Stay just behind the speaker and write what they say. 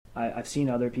I've seen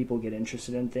other people get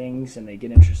interested in things, and they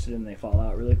get interested and they fall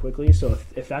out really quickly. So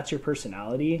if that's your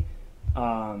personality,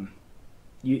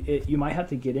 you might have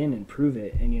to get in and prove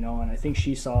it. And and I think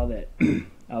she saw that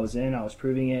I was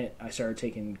proving it. I started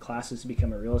taking classes to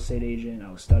become a real estate agent.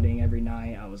 I was studying every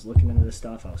night. I was looking into this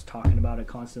stuff. I was talking about it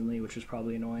constantly, which was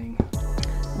probably annoying.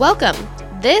 Welcome.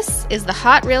 This is the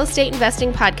Hot Real Estate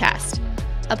Investing Podcast,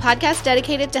 a podcast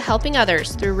dedicated to helping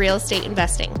others through real estate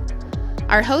investing.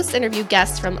 Our hosts interview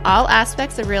guests from all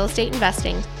aspects of real estate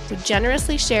investing who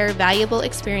generously share valuable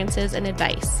experiences and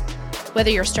advice.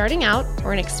 Whether you're starting out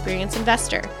or an experienced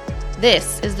investor,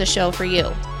 this is the show for you.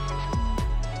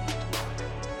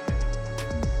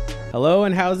 Hello,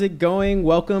 and how's it going?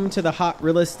 Welcome to the Hot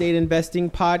Real Estate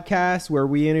Investing Podcast, where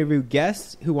we interview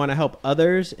guests who want to help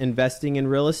others investing in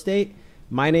real estate.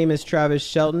 My name is Travis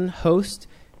Shelton, host,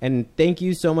 and thank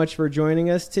you so much for joining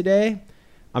us today.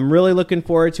 I'm really looking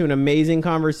forward to an amazing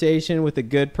conversation with a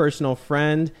good personal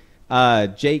friend,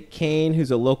 Kain, who's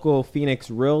a local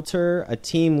Phoenix realtor, a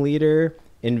team leader,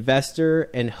 investor,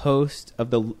 and host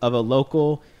of a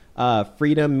local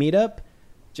Freedom Meetup.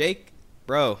 Jake,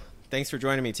 bro, thanks for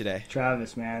joining me today.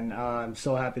 Travis, man, I'm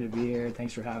so happy to be here.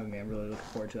 Thanks for having me. I'm really looking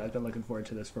forward to it. I've been looking forward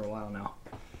to this for a while now.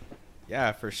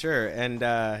 Yeah, for sure. And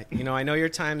I know your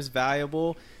time's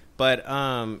valuable, but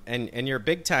and you're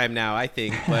big time now, I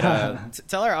think. But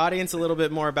tell our audience a little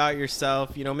bit more about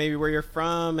yourself. Maybe where you're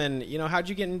from, and how'd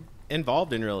you get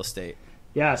involved in real estate?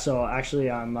 Yeah, so actually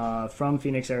I'm from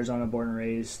Phoenix, Arizona, born and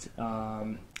raised,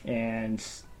 and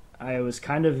I was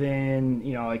kind of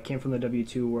in, I came from the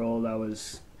W-2 world. I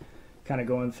was kind of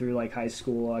going through like high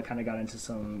school. I kind of got into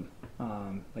some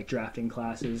like drafting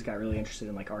classes, got really interested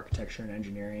in like architecture and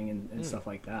engineering and stuff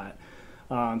like that.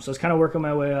 So I was kind of working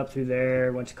my way up through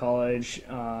there, went to college,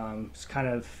 was kind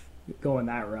of going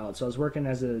that route. So I was working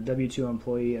as a W-2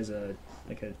 employee as a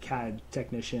CAD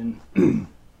technician.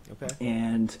 Okay.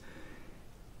 And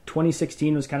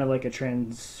 2016 was kind of like a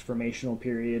transformational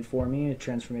period for me, a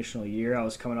transformational year. I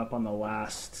was coming up on the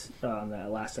last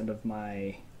end of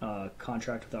my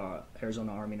contract with the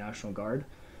Arizona Army National Guard.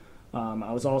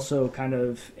 I was also kind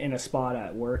of in a spot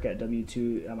at work at my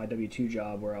W-2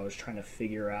 job where I was trying to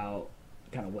figure out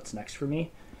kind of what's next for me.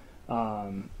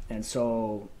 And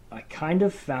so I kind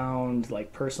of found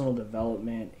like personal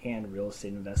development and real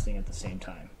estate investing at the same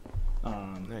time.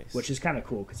 Nice. Which is kind of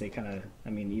cool because they kind of,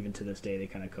 even to this day, they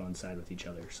kind of coincide with each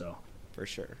other. So for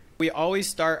sure. We always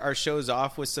start our shows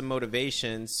off with some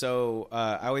motivation. So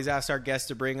I always ask our guests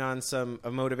to bring on a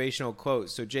motivational quote.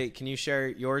 So Jake, can you share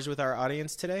yours with our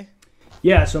audience today?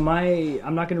 Yeah, so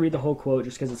I'm not going to read the whole quote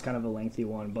just because it's kind of a lengthy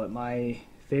one, but my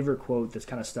favorite quote that's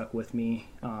kind of stuck with me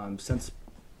since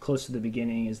close to the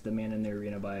beginning is The Man in the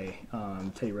Arena by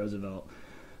Teddy Roosevelt.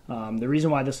 The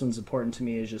reason why this one's important to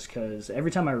me is just because every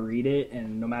time I read it,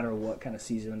 and no matter what kind of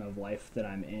season of life that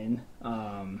I'm in,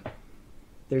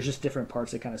 there's just different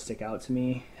parts that kind of stick out to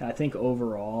me. And I think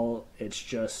overall, it's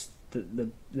just the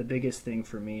biggest thing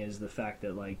for me is the fact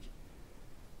that like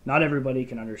not everybody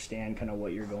can understand kind of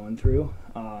what you're going through,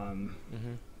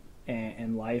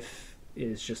 and life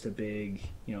is just a big,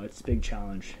 it's a big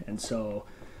challenge. And so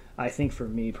I think for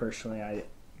me personally,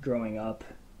 growing up,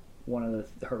 one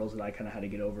of the hurdles that I kind of had to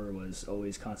get over was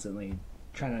always constantly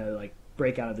trying to like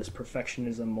break out of this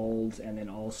perfectionism mold, and then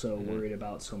also worried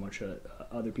about so much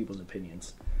other people's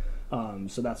opinions.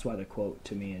 So that's why the quote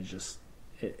to me is just,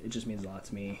 it just means a lot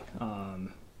to me.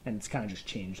 And it's kind of just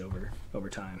changed over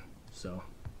time. So.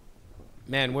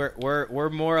 Man, we're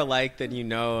more alike than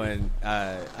and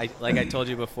I told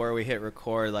you before we hit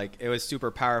record, like it was super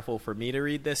powerful for me to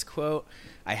read this quote.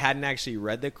 I hadn't actually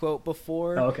read the quote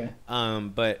before. Oh, okay.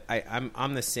 But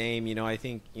I'm the same. I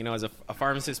think as a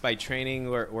pharmacist by training,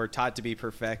 we're taught to be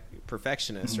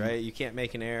perfectionists, right? You can't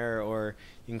make an error, or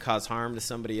you can cause harm to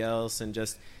somebody else. And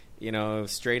just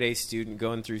straight A student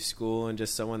going through school, and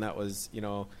just someone that was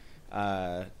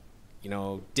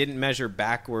didn't measure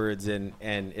backwards, and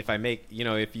if I make,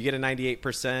 if you get a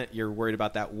 98%, you're worried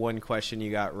about that one question you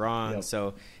got wrong. Yep.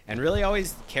 So, and really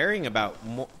always caring about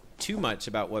too much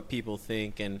about what people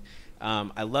think. And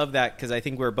I love that because I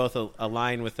think we're both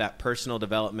aligned with that personal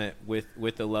development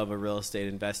with the love of real estate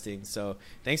investing. So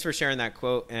thanks for sharing that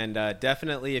quote. And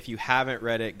definitely, if you haven't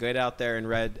read it, get out there and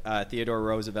read Theodore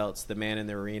Roosevelt's The Man in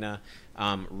the Arena.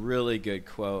 Really good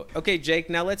quote. Okay, Jake,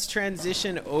 now let's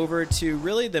transition over to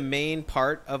really the main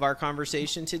part of our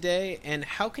conversation today. And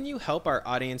how can you help our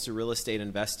audience of real estate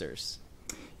investors?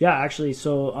 Yeah, actually,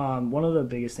 so one of the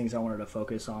biggest things I wanted to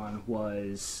focus on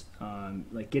was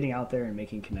like getting out there and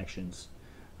making connections,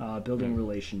 building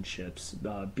relationships,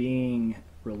 being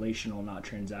relational, not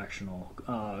transactional,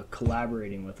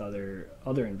 collaborating with other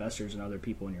investors and other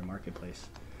people in your marketplace.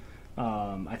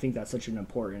 I think that's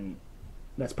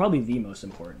that's probably the most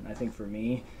important. I think for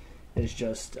me is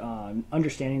just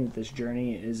understanding that this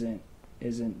journey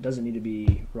doesn't need to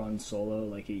be run solo.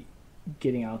 Like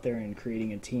getting out there and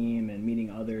creating a team and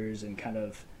meeting others and kind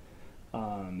of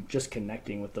just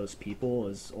connecting with those people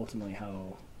is ultimately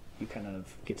how you kind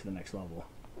of get to the next level.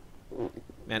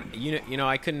 Man, you know,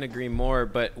 I couldn't agree more.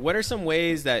 But what are some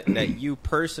ways that you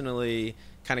personally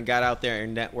kind of got out there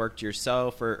and networked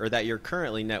yourself, or that you're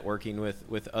currently networking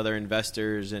with other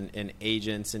investors and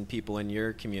agents and people in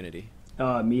your community?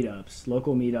 Meetups,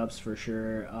 local meetups for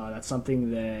sure. That's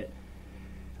something that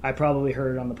I probably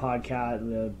heard on the podcast,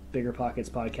 the Bigger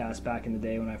Pockets podcast, back in the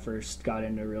day when I first got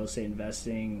into real estate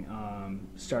investing.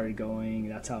 Started going.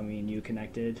 That's how me and you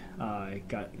connected.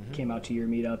 Came out to your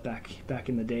meetup back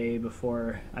in the day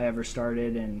before I ever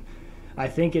started, and I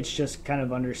think it's just kind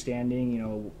of understanding, you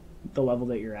know, the level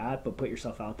that you're at, but put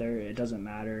yourself out there. It doesn't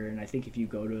matter. And I think if you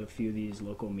go to a few of these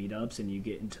local meetups and you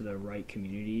get into the right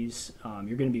communities,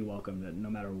 you're going to be welcomed no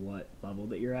matter what level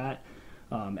that you're at.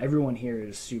 Everyone here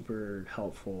is super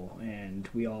helpful, and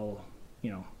we all,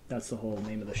 you know, that's the whole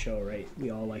name of the show, right? We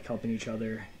all like helping each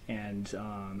other, and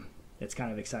it's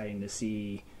kind of exciting to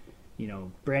see, you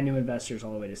know, brand new investors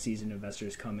all the way to seasoned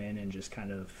investors come in and just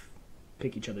kind of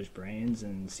pick each other's brains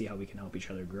and see how we can help each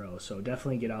other grow. So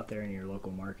definitely get out there in your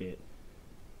local market.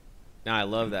 No, I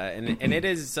love that. And it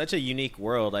is such a unique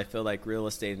world. I feel like real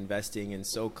estate investing and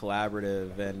so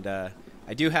collaborative. And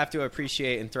I do have to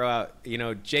appreciate and throw out, you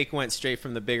know, Jake went straight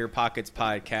from the Bigger Pockets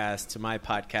podcast to my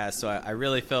podcast. So I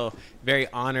really feel very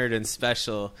honored and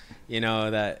special, you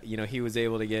know, that, you know, he was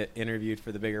able to get interviewed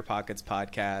for the Bigger Pockets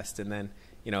podcast and then,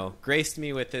 you know, graced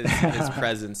me with his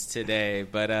presence today.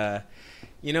 But,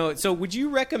 you know, so would you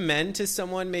recommend to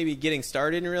someone maybe getting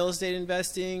started in real estate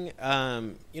investing,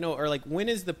 you know, or like when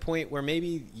is the point where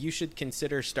maybe you should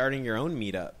consider starting your own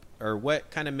meetup, or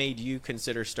what kind of made you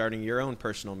consider starting your own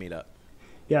personal meetup?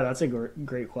 Yeah, that's a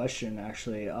great question,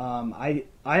 actually. I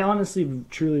honestly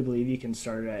truly believe you can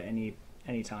start it at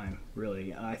any time,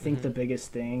 really. I think the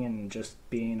biggest thing, and just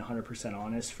being 100%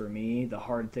 honest for me, the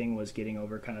hard thing was getting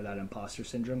over kind of that imposter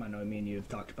syndrome. I know me and you have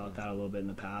talked about that a little bit in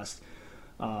the past.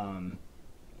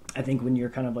 I think when you're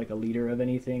kind of like a leader of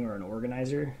anything or an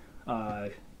organizer,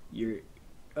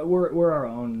 we're our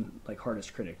own like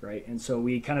hardest critic, right? And so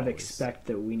we kind of expect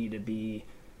that we need to be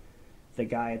the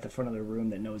guy at the front of the room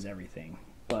that knows everything.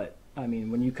 But I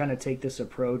mean, when you kind of take this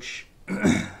approach,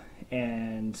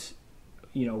 and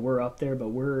you know, we're up there, but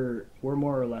we're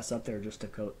more or less up there just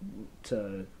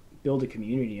to build a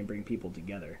community and bring people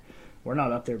together. We're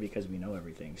not up there because we know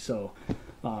everything. So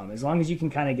as long as you can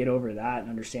kind of get over that and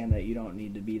understand that you don't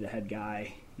need to be the head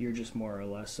guy, you're just more or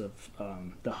less of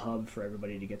the hub for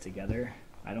everybody to get together.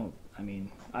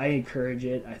 I encourage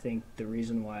it. I think the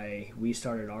reason why we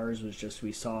started ours was just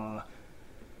we saw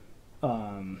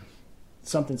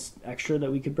something extra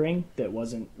that we could bring that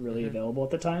wasn't really available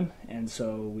at the time. And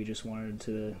so we just wanted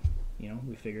to, you know,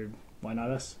 we figured, why not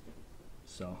us?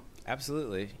 So...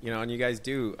 Absolutely. You know, and you guys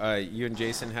do, you and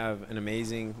Jason have an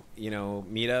amazing, you know,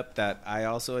 meetup that I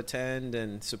also attend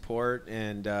and support.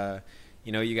 And,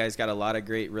 you know, you guys got a lot of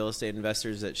great real estate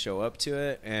investors that show up to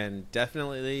it. And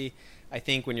definitely, I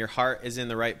think when your heart is in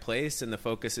the right place and the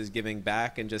focus is giving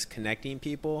back and just connecting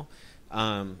people,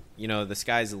 you know, the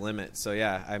sky's the limit. So,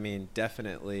 yeah, I mean,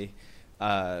 definitely.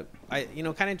 You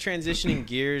know, kind of transitioning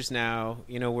gears now,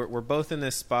 you know, we're both in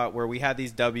this spot where we have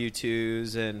these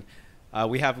W-2s and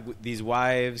we have these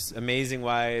wives, amazing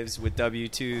wives with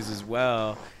W-2s as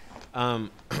well.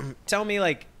 Tell me,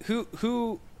 like,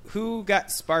 who got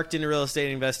sparked into real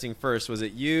estate investing first? Was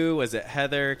it you? Was it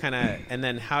Heather? Kind of, and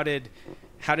then how did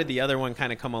the other one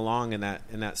kind of come along in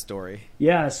that story?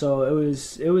 Yeah, so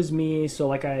it was me. So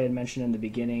like I had mentioned in the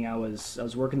beginning, I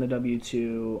was working the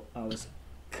W-2. I was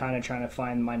kind of trying to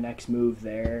find my next move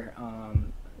there. I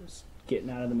was getting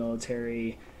out of the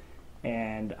military.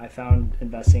 And I found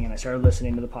investing, and I started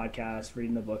listening to the podcast,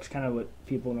 reading the books, kind of what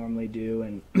people normally do.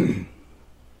 And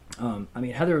I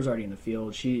mean, Heather was already in the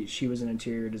field. She was an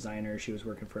interior designer. She was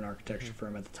working for an architecture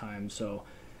firm at the time. So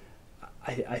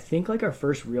I think like our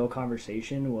first real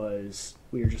conversation was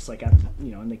we were just like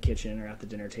in the kitchen or at the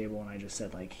dinner table, and I just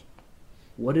said like,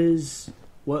 what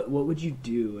would you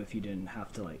do if you didn't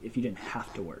have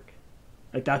to work?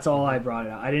 Like, that's all I brought it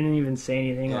out. I didn't even say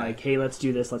anything like, hey, let's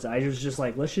do this. I was just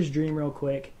like, let's just dream real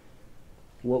quick.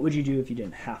 What would you do if you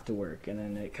didn't have to work? And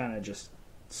then it kind of just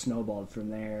snowballed from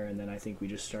there. And then I think we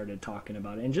just started talking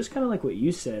about it. And just kind of like what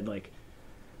you said, like,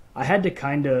 I had to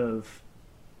kind of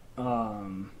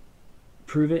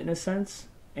prove it in a sense.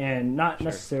 And not Sure.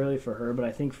 necessarily for her, but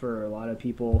I think for a lot of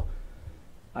people,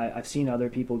 I've seen other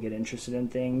people get interested in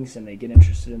things, and they get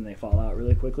interested and they fall out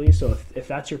really quickly. So if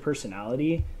that's your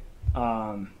personality,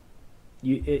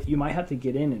 you might have to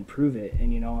get in and prove it.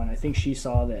 And, and I think she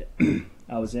saw that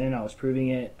I was proving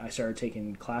it. I started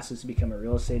taking classes to become a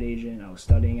real estate agent. I was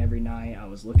studying every night. I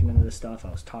was looking into this stuff. I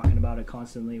was talking about it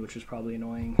constantly, which was probably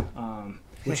annoying,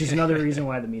 which is another reason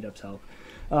why the meetups help.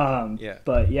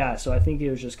 But yeah, so I think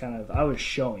it was just kind of, I was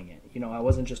showing it. I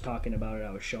wasn't just talking about it.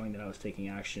 I was showing that I was taking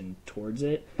action towards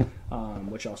it,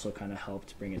 which also kind of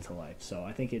helped bring it to life. So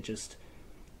I think it just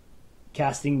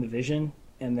casting the vision,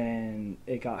 and then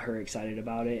it got her excited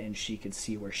about it, and she could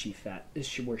see where she fit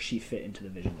into the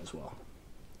vision as well.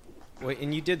 Well,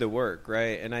 and you did the work,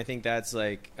 right? And I think that's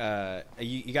like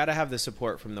you got to have the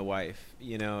support from the wife.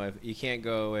 If you can't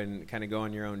go and kind of go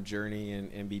on your own journey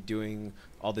and be doing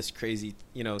all this crazy,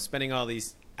 spending all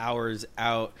these hours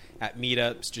out at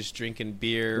meetups just drinking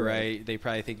beer, right? They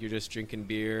probably think you're just drinking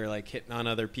beer, like hitting on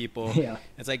other people. Yeah.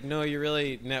 It's like, no, you're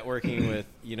really networking with,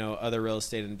 other real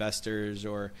estate investors.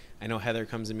 Or I know Heather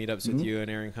comes to meetups with you,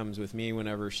 and Erin comes with me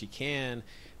whenever she can.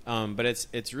 But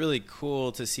it's really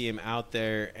cool to see him out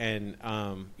there. And,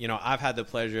 I've had the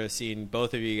pleasure of seeing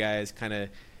both of you guys kind of,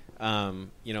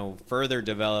 further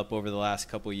develop over the last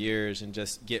couple years and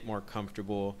just get more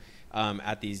comfortable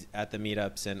at the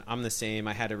meetups. And I'm the same.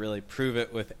 I had to really prove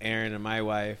it with Erin and my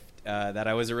wife that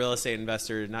I was a real estate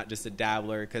investor, not just a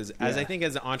dabbler. Because as I think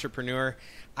as an entrepreneur,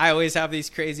 I always have these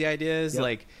crazy ideas. Yep.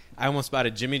 Like I almost bought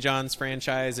a Jimmy John's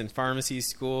franchise in pharmacy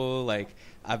school. Like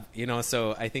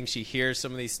so I think she hears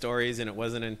some of these stories, and it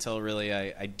wasn't until really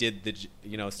I did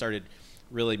started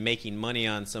really making money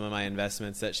on some of my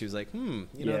investments that she was like,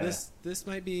 this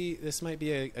might be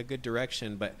a good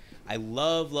direction. But I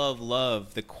love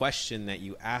the question that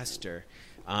you asked her.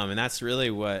 And that's really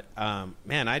what, I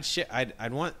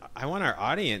want our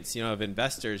audience, of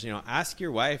investors, ask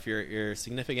your wife, your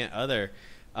significant other,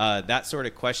 that sort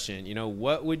of question,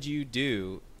 what would you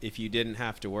do if you didn't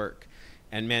have to work?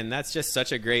 And man, that's just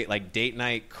such a great date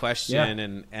night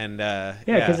question.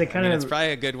 Because it's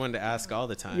probably a good one to ask all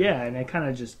the time. Yeah. And it kind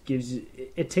of just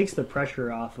it takes the pressure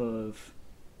off of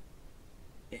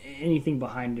anything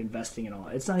behind investing and all.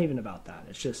 It's not even about that.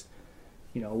 It's just,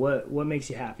 what makes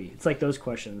you happy? It's like those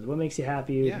questions. What makes you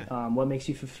happy? Yeah. What makes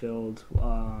you fulfilled?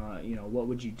 What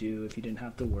would you do if you didn't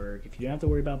have to work? If you didn't have to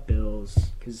worry about bills?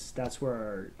 Because that's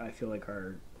where I feel like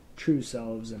our true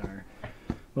selves and our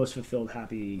most fulfilled,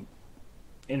 happy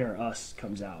inner us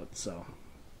comes out. So,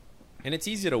 and it's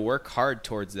easy to work hard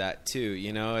towards that too.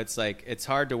 It's like it's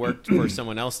hard to work for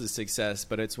someone else's success,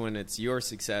 but it's when it's your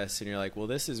success and you're like, well,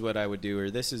 this is what I would do,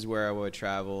 or this is where I would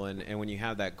travel. And when you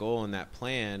have that goal and that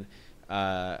plan,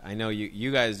 I know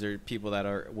you guys are people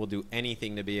that will do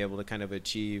anything to be able to kind of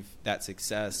achieve that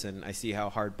success. And I see how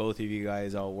hard both of you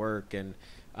guys all work, and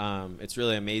it's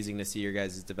really amazing to see your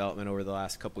guys' development over the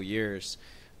last couple years.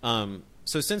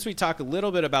 So since we talk a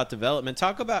little bit about development,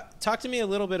 talk to me a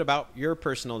little bit about your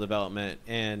personal development,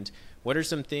 and what are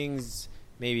some things,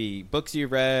 maybe books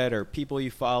you've read or people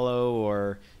you follow,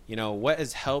 or what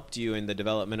has helped you in the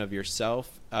development of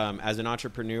yourself as an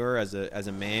entrepreneur, as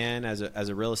a man, as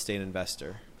a real estate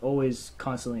investor? Always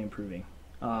constantly improving.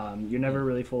 You're never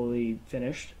really fully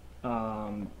finished.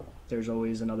 There's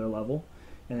always another level,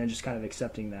 and then just kind of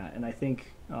accepting that. And I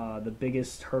think the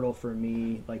biggest hurdle for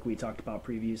me, like we talked about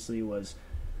previously, was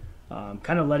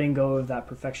kind of letting go of that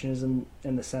perfectionism,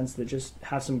 in the sense that just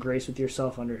have some grace with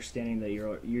yourself, understanding that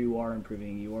you are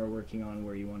improving, you are working on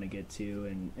where you want to get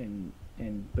to,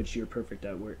 but you're perfect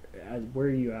at where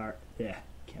you are. Yeah,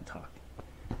 can't talk.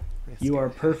 You are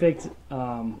perfect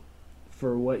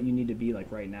for what you need to be like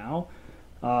right now.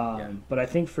 But I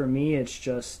think for me, it's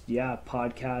just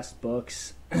podcasts,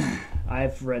 books.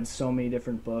 I've read so many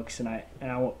different books, and I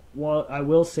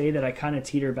will say that I kind of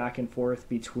teeter back and forth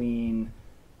between,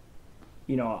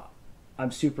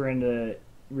 I'm super into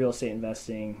real estate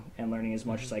investing and learning as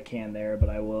much as I can there, but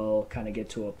I will kind of get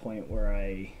to a point where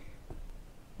I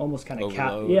almost kind of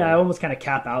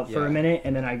cap out for a minute,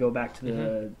 and then I go back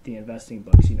to the investing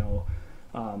books.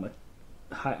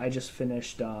 I just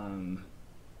finished what's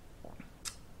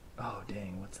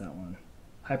that one?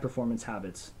 High Performance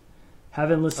Habits.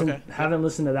 Haven't listened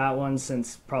to that one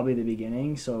since probably the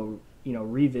beginning. So,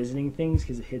 revisiting things,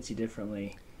 because it hits you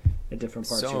differently at different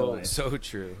parts of your life. So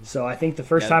true. So I think the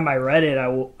first time I read it,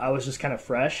 I was just kind of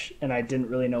fresh, and I didn't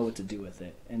really know what to do with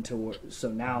it so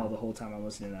now the whole time I'm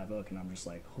listening to that book, and I'm just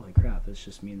like, holy crap, this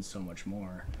just means so much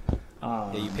more.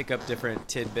 You pick up different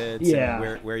tidbits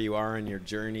and where you are in your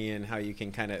journey, and how you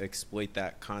can kind of exploit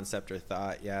that concept or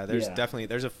thought. There's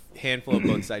a handful of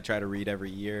books I try to read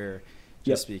every year.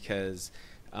 just because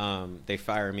they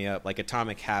fire me up, like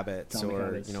Atomic Habits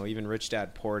Habits. Even Rich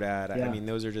Dad Poor Dad. Yeah. I mean,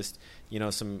 those are just,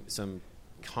 some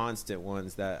constant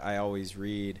ones that I always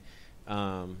read.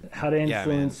 How to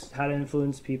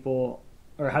influence people,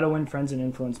 or how to win friends and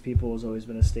influence people has always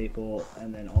been a staple.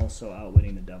 And then also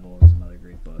Outwitting the Devil is another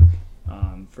great book.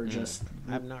 I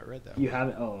have not read that. You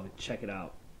haven't? Oh, check it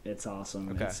out. It's awesome.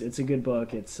 Okay. It's a good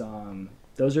book. It's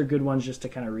those are good ones just to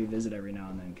kind of revisit every now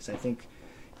and then, because I think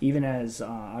even as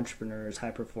entrepreneurs,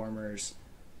 high performers,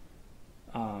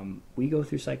 we go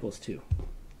through cycles too.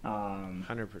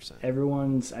 100%.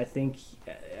 Everyone's, I think,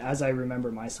 as I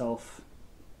remember myself,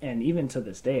 and even to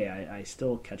this day, I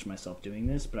still catch myself doing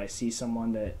this, but I see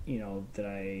someone that, that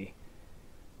I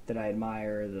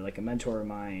admire, that like a mentor of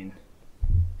mine,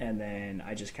 and then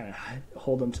I just kind of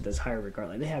hold them to this higher regard.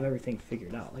 Like, they have everything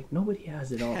figured out. Like, nobody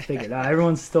has it all figured out.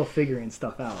 Everyone's still figuring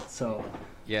stuff out. So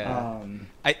yeah,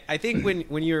 I think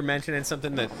when you were mentioning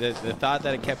something, that the thought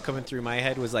that it kept coming through my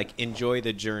head was like, enjoy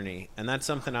the journey. And that's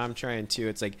something I'm trying to.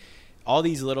 It's like all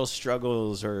these little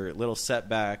struggles or little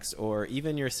setbacks or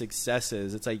even your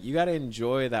successes. It's like you got to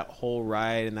enjoy that whole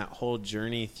ride and that whole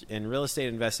journey. And real estate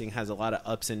investing has a lot of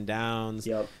ups and downs.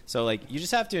 Yep. So like you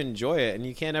just have to enjoy it, and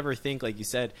you can't ever think, like you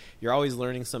said, you're always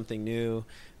learning something new.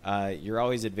 You're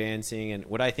always advancing. And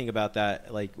what I think about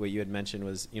that, like what you had mentioned,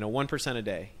 was 1% a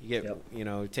day. You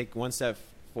get take one step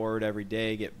forward every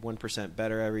day, get 1%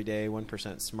 better every day,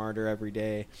 1% smarter every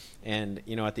day, and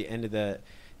at the end of the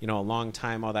a long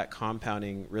time, all that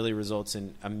compounding really results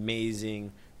in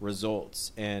amazing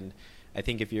results. And I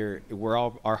think we're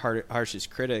all our harshest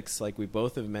critics, like we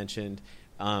both have mentioned.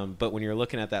 But when you're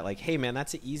looking at that, like, hey man,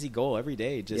 that's an easy goal every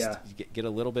day. Just get a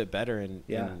little bit better, and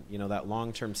that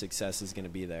long-term success is going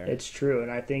to be there. It's true.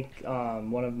 And I think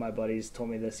one of my buddies told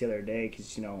me this the other day,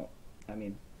 because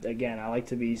again, I like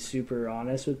to be super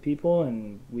honest with people,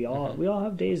 and we all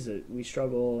have days that we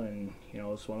struggle, and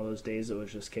it's one of those days that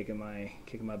was just kicking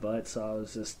my butt. So I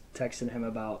was just texting him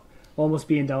about almost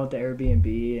being done with the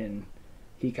Airbnb, and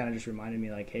he kind of just reminded me,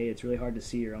 like, hey, it's really hard to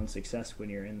see your own success when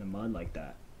you're in the mud like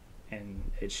that. And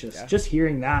it's just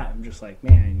hearing that, I'm just like,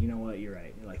 man, you know what, you're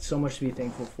right. Like, so much to be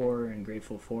thankful for and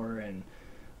grateful for, and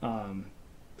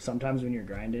sometimes when you're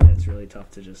grinding, it's really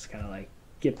tough to just kind of like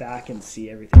get back and see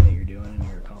everything that you're doing and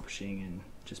you're accomplishing, and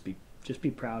just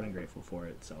be proud and grateful for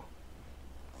it. So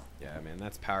yeah, man,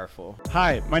 that's powerful.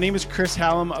 Hi, my name is Chris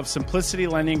Hallam of Simplicity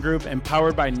Lending Group, and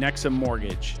powered by Nexa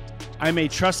Mortgage. I'm a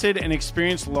trusted and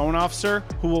experienced loan officer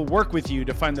who will work with you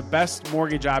to find the best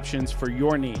mortgage options for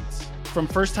your needs. From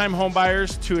first-time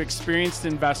homebuyers to experienced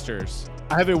investors,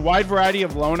 I have a wide variety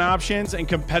of loan options and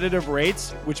competitive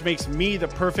rates, which makes me the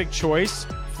perfect choice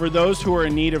for those who are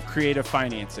in need of creative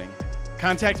financing.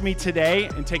 Contact me today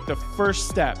and take the first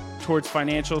step towards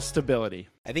financial stability.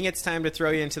 I think it's time to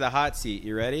throw you into the hot seat.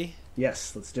 You ready?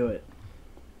 Yes, let's do it.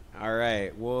 All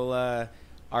right. Well,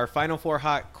 our final 4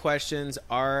 hot questions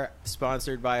are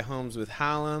sponsored by Homes with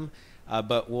Hallam.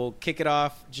 But we'll kick it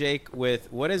off, Jake,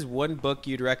 with what is one book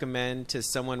you'd recommend to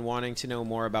someone wanting to know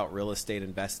more about real estate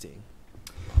investing?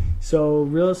 So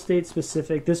real estate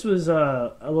specific, this was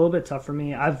a little bit tough for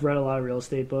me. I've read a lot of real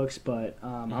estate books, but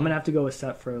I'm going to have to go with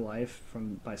Set for Life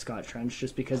by Scott Trench,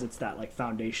 just because it's that like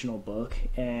foundational book.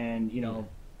 And,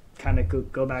 kind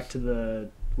of go back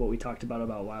to what we talked about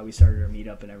why we started our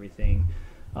meetup and everything.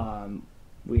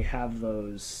 We have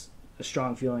those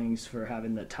strong feelings for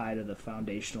having the tie to the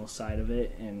foundational side of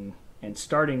it, and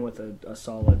starting with a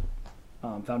solid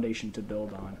foundation to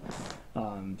build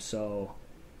on. So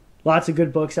lots of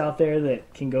good books out there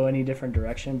that can go any different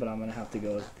direction, but I'm going to have to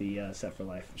go with the Set for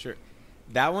Life. Sure.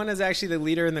 That one is actually the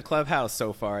leader in the clubhouse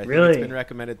so far. I think really? It's been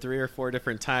recommended 3 or 4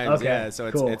 different times. Okay, yeah, so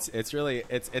cool. it's really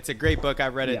it's a great book.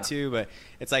 I've read it too, but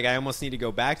it's like I almost need to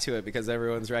go back to it because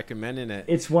everyone's recommending it.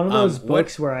 It's one of those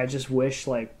books where I just wish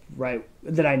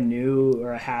that I knew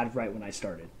or I had right when I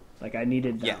started. Like I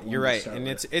needed that. Yeah, you're right. And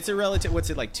it's a relative, what's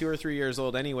it, like 2 or 3 years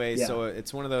old anyway, so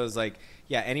it's one of those like,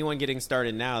 yeah, anyone getting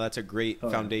started now, that's a great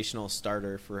foundational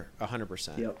starter for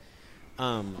 100%. Yep.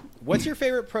 What's your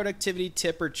favorite productivity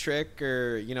tip or trick,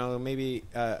 or maybe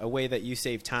a way that you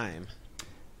save time?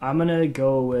 I'm gonna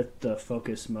go with the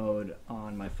focus mode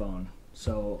on my phone.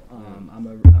 So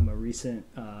I'm a recent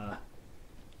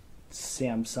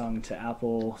Samsung to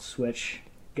Apple switch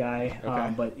guy,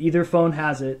 okay. But either phone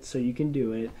has it, so you can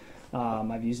do it.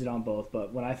 I've used it on both,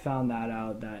 but when I found that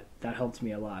out, that helped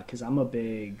me a lot, because I'm a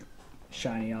big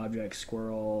shiny object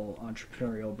squirrel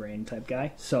entrepreneurial brain type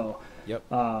guy. So yep.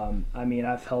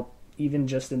 I've helped even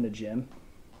just in the gym,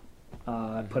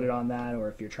 put it on that, or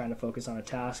if you're trying to focus on a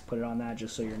task, put it on that,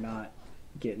 just so you're not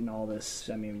getting all this.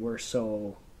 We're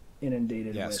so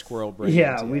inundated with squirrel brains.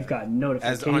 Yeah, we've got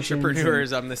notifications. As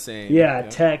entrepreneurs, I'm the same. Yeah,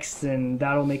 texts, and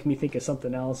that'll make me think of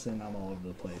something else, and I'm all over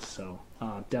the place. So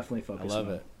definitely focus. I love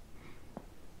on it.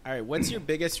 All right, what's your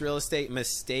biggest real estate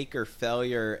mistake or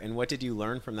failure, and what did you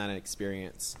learn from that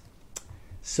experience?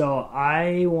 So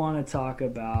I want to talk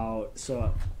about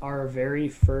our very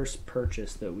first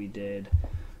purchase that we did.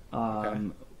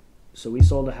 So we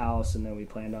sold a house, and then we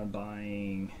planned on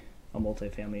buying a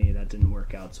multifamily. That didn't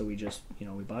work out. So we just,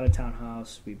 we bought a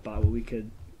townhouse. We bought what we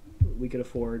could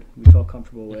afford. We felt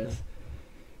comfortable with.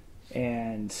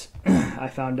 And I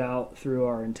found out through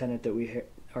our tenant that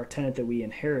we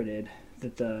inherited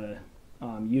that the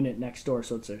unit next door.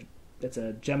 So it's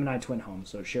a Gemini twin home.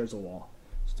 So it shares a wall.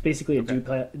 So it's basically a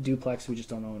duplex. We just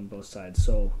don't own both sides.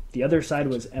 So the other side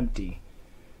was empty.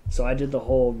 So I did the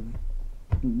whole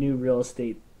new real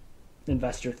estate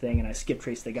investor thing, and I skip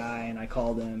traced the guy, and I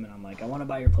called him, and I'm like, I want to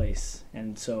buy your place.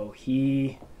 And so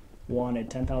he wanted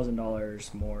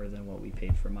 $10,000 more than what we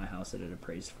paid for my house that it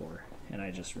appraised for. And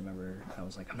I just remember I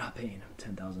was like, I'm not paying him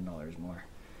 $10,000 more.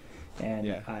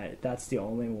 And that's the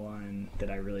only one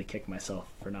that I really kick myself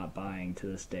for not buying to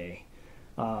this day.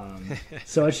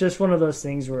 So it's just one of those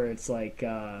things where it's like,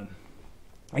 I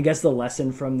guess the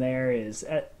lesson from there is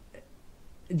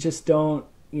just don't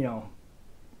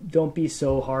be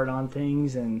so hard on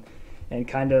things, and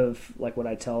kind of like what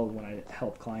I tell when I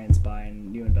help clients buy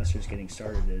and new investors getting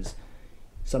started is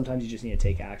sometimes you just need to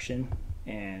take action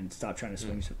and stop trying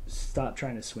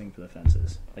to swing for the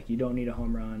fences. Like, you don't need a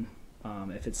home run.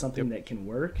 If it's something that can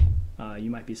work,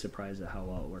 you might be surprised at how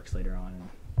well it works later on. And,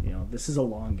 this is a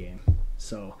long game.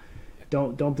 So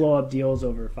don't blow up deals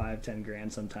over $5-10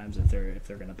 grand sometimes if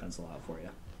they're going to pencil out for you.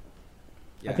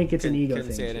 Yeah, I think it's an ego thing.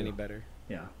 Couldn't say it too. any better.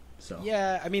 Yeah. So.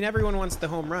 Yeah, I mean, everyone wants the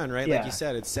home run, right? Yeah. Like you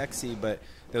said, it's sexy, but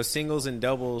those singles and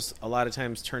doubles a lot of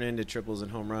times turn into triples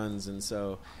and home runs. And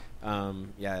so,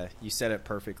 you said it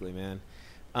perfectly, man.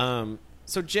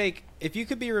 So, Jake, if you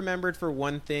could be remembered for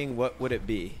one thing, what would it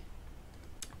be?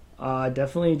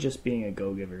 Definitely just being a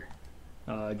go-giver,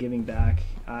 giving back.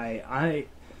 I've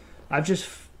just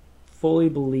fully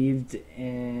believed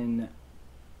in,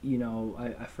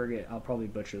 I forget, I'll probably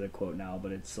butcher the quote now,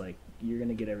 but it's like, you're going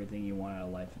to get everything you want out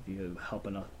of life if you help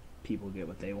enough people get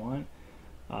what they want.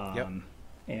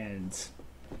 And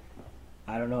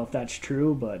I don't know if that's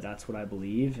true, but that's what I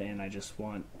believe. And I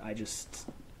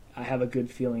have a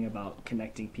good feeling about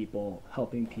connecting people,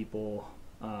 helping people,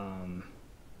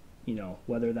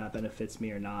 whether that benefits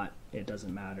me or not, it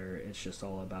doesn't matter. It's just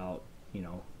all about,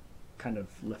 kind of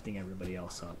lifting everybody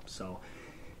else up. So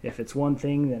if it's one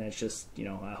thing, then it's just,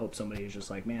 I hope somebody is just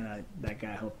like, man, that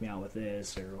guy helped me out with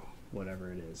this or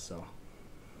whatever it is. So.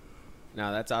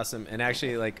 No, that's awesome. And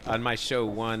actually, like on my show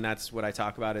one, that's what I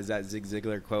talk about is that Zig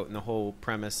Ziglar quote, and the whole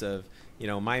premise of,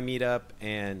 my meetup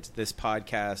and this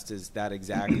podcast is that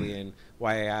exactly. And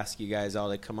why I ask you guys all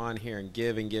to come on here and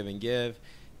give and give and give,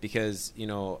 because,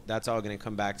 that's all going to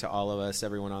come back to all of us,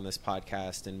 everyone on this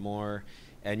podcast and more.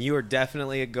 And you are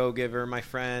definitely a go-giver, my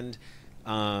friend.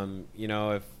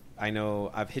 If I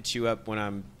know I've hit you up when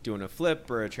I'm doing a flip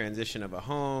or a transition of a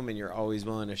home, and you're always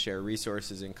willing to share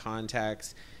resources and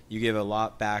contacts. You give a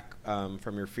lot back from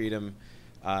your Freedom,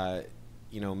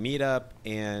 meetup,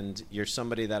 and you're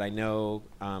somebody that I know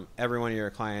every one of your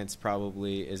clients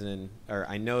probably is in, or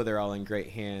I know they're all in great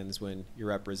hands when you're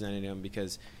representing them,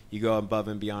 because you go above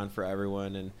and beyond for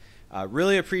everyone. And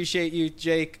really appreciate you,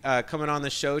 Jake, coming on the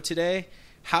show today.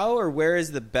 How or where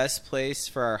is the best place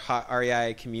for our Hot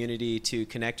REI community to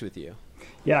connect with you?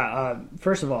 Yeah,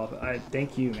 first of all, I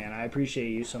thank you, man. I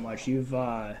appreciate you so much. You've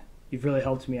really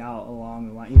helped me out along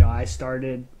the line. I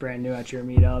started brand new at your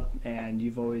meetup, and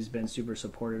you've always been super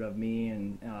supportive of me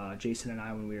and Jason and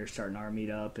I when we were starting our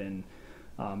meetup. And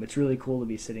it's really cool to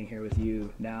be sitting here with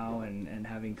you now and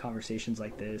having conversations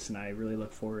like this. And I really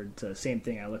look forward to, same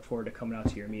thing, I look forward to coming out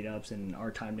to your meetups and our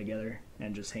time together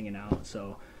and just hanging out.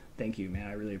 So thank you, man.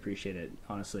 I really appreciate it,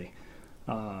 honestly.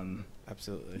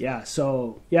 Absolutely. Yeah.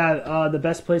 So the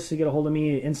best place to get a hold of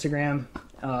me, Instagram,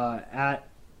 at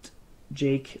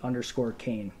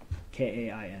Jake_Kain,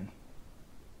 Kain.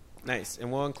 Nice.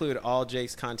 And we'll include all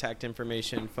Jake's contact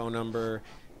information, phone number,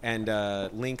 and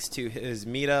links to his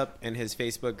meetup and his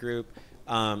Facebook group.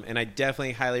 And I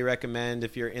definitely highly recommend,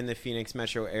 if you're in the Phoenix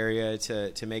metro area,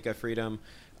 to make a Freedom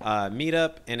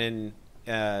meetup and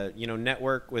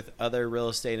network with other real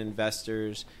estate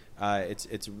investors.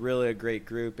 It's really a great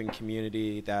group and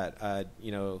community that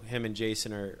him and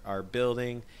Jason are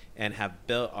building and have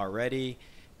built already.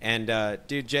 And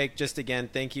dude, Jake, just again,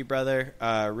 thank you, brother.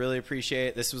 Really appreciate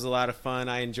it. This was a lot of fun.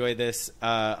 I enjoyed this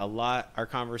a lot. Our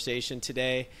conversation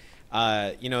today.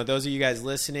 Those of you guys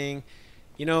listening,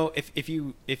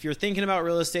 if you're thinking about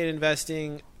real estate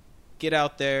investing, get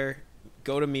out there,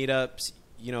 go to meetups,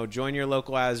 join your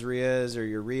local ASRIAs or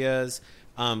your RIAs.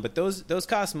 But those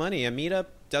cost money. A meetup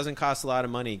doesn't cost a lot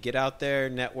of money. Get out there,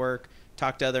 network,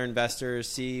 talk to other investors,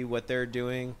 see what they're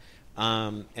doing.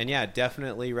 And yeah,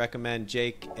 definitely recommend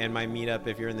Jake and my meetup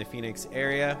if you're in the Phoenix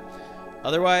area.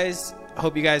 Otherwise,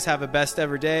 hope you guys have a best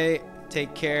ever day.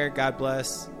 Take care. God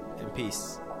bless and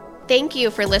peace. Thank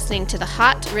you for listening to the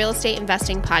Hot Real Estate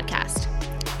Investing Podcast.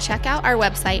 Check out our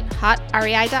website,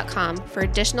 hotrei.com, for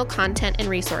additional content and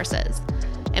resources.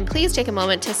 And please take a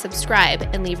moment to subscribe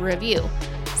and leave a review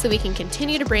so we can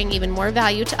continue to bring even more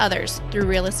value to others through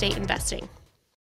real estate investing.